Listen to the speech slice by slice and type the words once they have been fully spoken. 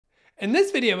In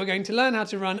this video, we're going to learn how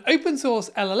to run open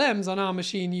source LLMs on our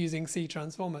machine using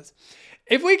CTransformers.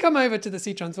 If we come over to the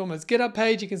CTransformers GitHub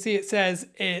page, you can see it says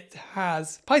it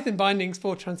has Python bindings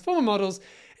for transformer models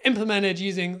implemented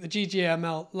using the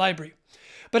GGML library.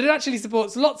 But it actually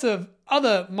supports lots of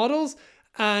other models,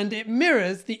 and it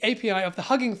mirrors the API of the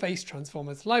Hugging Face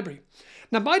Transformers library.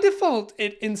 Now, by default,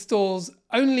 it installs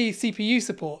only CPU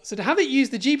support. So to have it use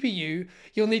the GPU,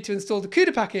 you'll need to install the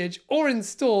CUDA package or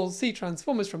install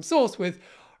CTransformers from source with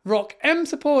ROCm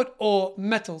support or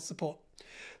Metal support.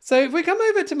 So if we come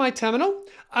over to my terminal,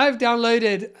 I've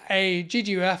downloaded a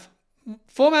GGUF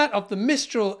format of the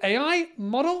Mistral AI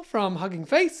model from Hugging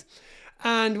Face.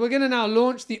 And we're going to now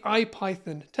launch the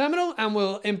IPython terminal, and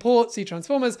we'll import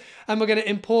CTransformers, and we're going to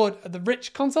import the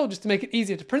rich console just to make it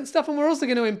easier to print stuff. And we're also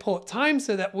going to import time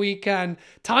so that we can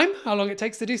time how long it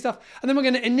takes to do stuff. And then we're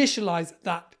going to initialize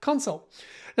that console.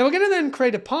 Now we're going to then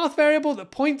create a path variable that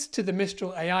points to the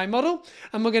Mistral AI model,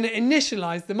 and we're going to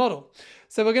initialize the model.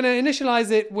 So we're going to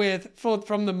initialize it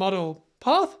from the model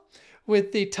path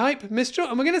with the type Mistral,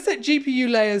 and we're going to set GPU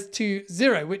layers to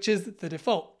 0, which is the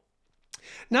default.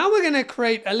 Now we're going to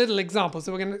create a little example.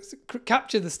 So we're going to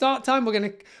capture the start time. We're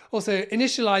going to also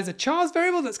initialize a chars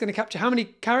variable that's going to capture how many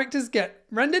characters get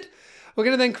rendered. We're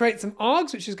going to then create some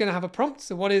args, which is going to have a prompt.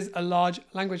 So what is a large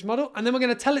language model? And then we're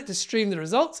going to tell it to stream the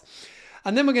results.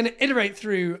 And then we're going to iterate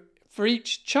through for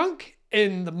each chunk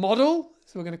in the model.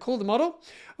 So we're going to call the model.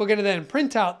 We're going to then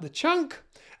print out the chunk,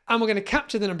 and we're going to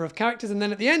capture the number of characters. And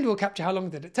then at the end, we'll capture how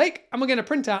long did it take. And we're going to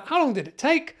print out how long did it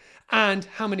take and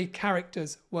how many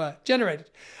characters were generated.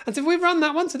 And so if we run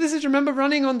that one, so this is, remember,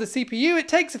 running on the CPU, it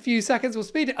takes a few seconds. We'll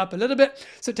speed it up a little bit.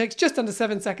 So it takes just under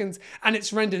 7 seconds, and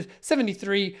it's rendered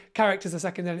 73 characters a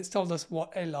second, and it's told us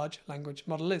what a large language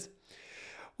model is.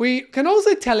 We can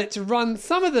also tell it to run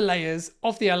some of the layers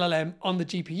of the LLM on the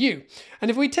GPU.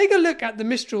 And if we take a look at the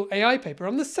Mistral AI paper,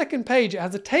 on the second page, it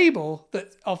has a table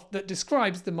that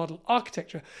describes the model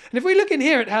architecture. And if we look in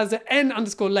here, it has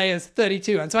n_layers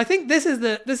 32. And so I think this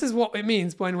is what it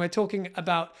means when we're talking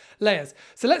about layers.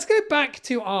 So let's go back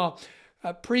to our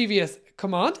previous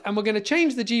command, and we're going to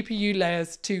change the GPU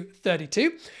layers to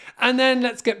 32. And then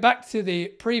let's get back to the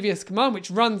previous command,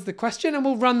 which runs the question, and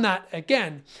we'll run that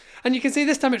again. And you can see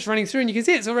this time it's running through, and you can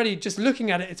see it's already, just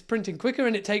looking at it, it's printing quicker,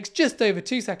 and it takes just over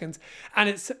 2 seconds, and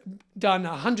it's done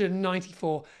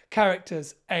 194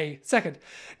 characters a second.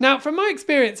 Now, from my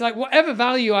experience, like whatever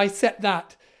value I set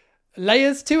that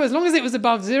layers to, as long as it was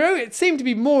above 0, it seemed to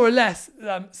be more or less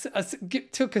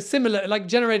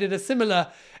generated a similar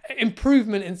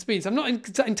improvement in speed. So I'm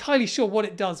not entirely sure what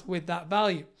it does with that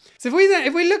value. So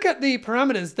if we look at the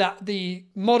parameters that the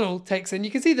model takes in,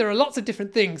 you can see there are lots of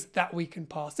different things that we can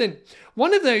pass in.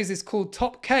 One of those is called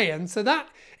top K, and so that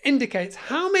indicates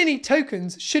how many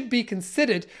tokens should be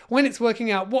considered when it's working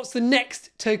out what's the next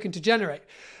token to generate.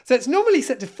 So it's normally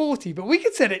set to 40, but we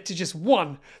could set it to just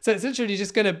 1. So it's literally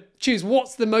just going to choose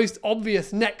what's the most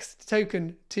obvious next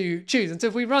token to choose. And so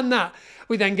if we run that,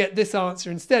 we then get this answer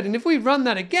instead. And if we run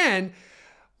that again,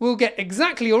 we'll get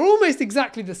exactly or almost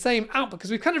exactly the same output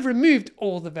because we've kind of removed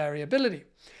all the variability.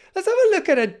 Let's have a look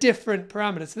at a different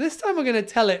parameter. So this time we're going to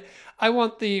tell it, I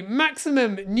want the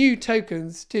maximum new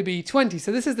tokens to be 20.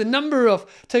 So this is the number of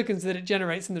tokens that it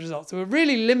generates in the result. So we're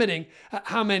really limiting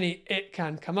how many it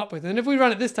can come up with. And if we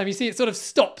run it this time, you see it sort of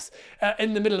stops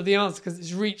in the middle of the answer because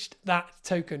it's reached that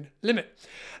token limit.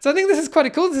 So I think this is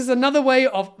quite cool. This is another way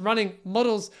of running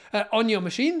models on your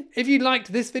machine. If you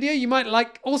liked this video, you might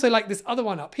also like this other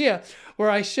one up here,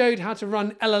 where I showed how to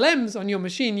run LLMs on your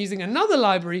machine using another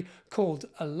library called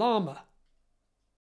Llama.